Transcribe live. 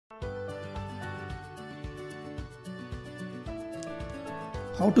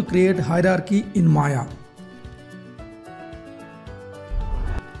how to create hierarchy in Maya.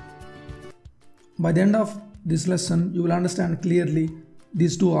 By the end of this lesson, you will understand clearly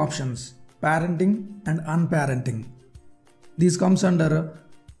these two options, parenting and unparenting. This comes under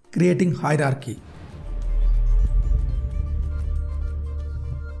creating hierarchy.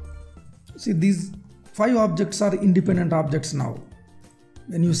 See, these 5 objects are independent objects now.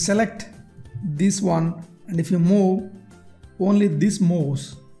 When you select this one and if you move, only this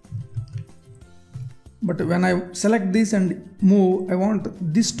moves. But when I select this and move, I want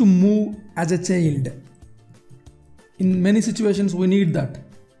this to move as a child. In many situations we need that.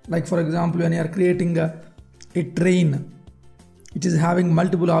 Like for example, when you are creating a train, it is having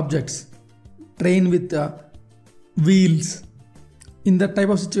multiple objects, train with wheels. In that type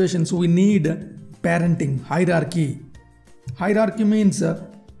of situations we need parenting, hierarchy. Hierarchy means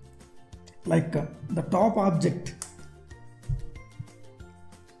like the top object.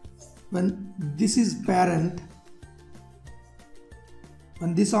 When this is parent,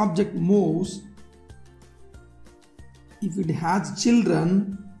 when this object moves, if it has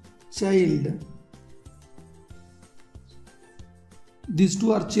children, child, these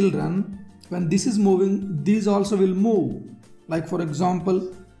two are children. When this is moving, these also will move. Like for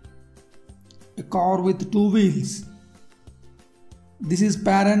example, a car with 2 wheels. This is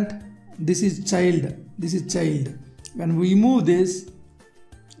parent, this is child, this is child. When we move this,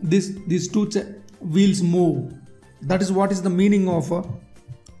 these two wheels move. That is what is the meaning of a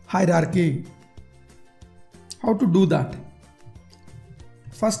hierarchy. How to do that?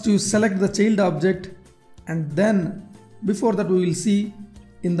 First you select the child object, and then before that we will see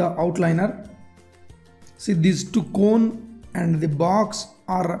in the outliner. See, these 2 cone and the box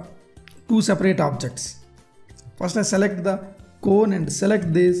are 2 separate objects. First I select the cone and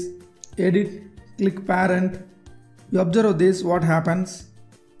select this, edit, click parent. You observe this, what happens.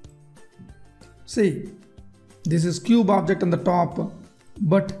 See, this is cube object on the top,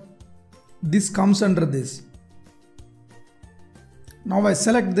 but this comes under this. Now I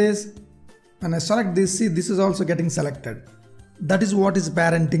select this, and I select this, see, this is also getting selected. That is what is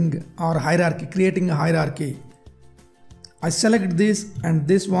parenting or hierarchy, creating a hierarchy. I select this and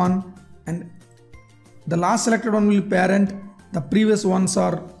this one, and the last selected one will be parent, the previous ones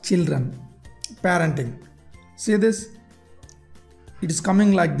are children, parenting. See this? It is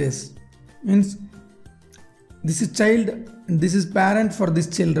coming like this. Means this is child and this is parent for this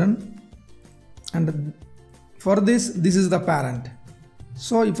children, and for this is the parent.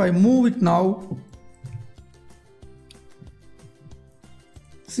 So if I move it now,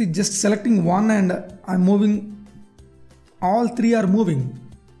 see, just selecting one and I'm moving, all 3 are moving.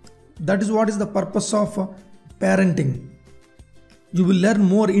 That is what is the purpose of parenting. You will learn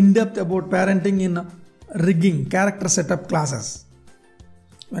more in depth about parenting in rigging, character setup classes.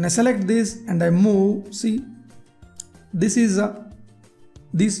 When I select this and I move, see, this is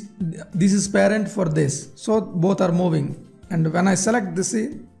this is parent for this, so both are moving. And when I select this,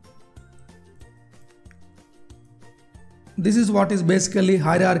 see, this is what is basically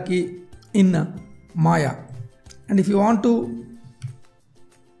hierarchy in Maya. And if you want to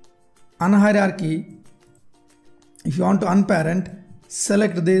unhierarchy, if you want to unparent,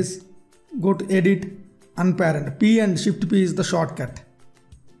 select this, go to edit, unparent. P and shift P is the shortcut.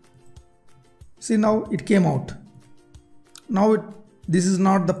 See, now it came out. Now this is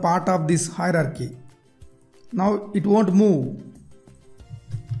not the part of this hierarchy. Now it won't move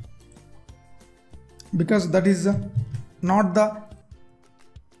because that is not the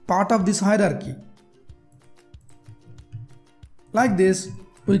part of this hierarchy. Like this,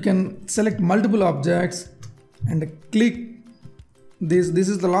 we can select multiple objects and click this. This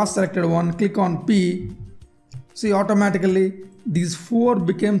is the last selected one. Click on P. See, automatically these 4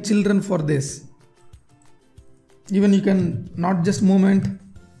 became children for this. Even you can not just movement,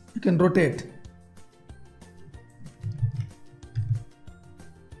 you can rotate.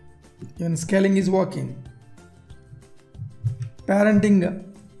 Even scaling is working. Parenting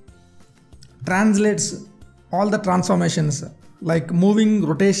translates all the transformations like moving,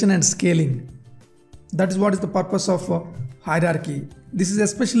 rotation and scaling. That is what is the purpose of hierarchy. This is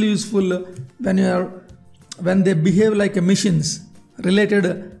especially useful when they behave like machines,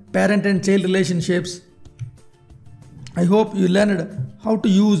 related parent and child relationships. I hope you learned how to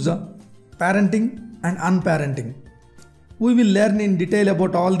use parenting and unparenting. We will learn in detail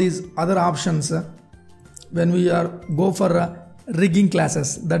about all these other options when we go for rigging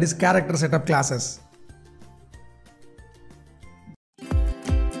classes, that is character setup classes.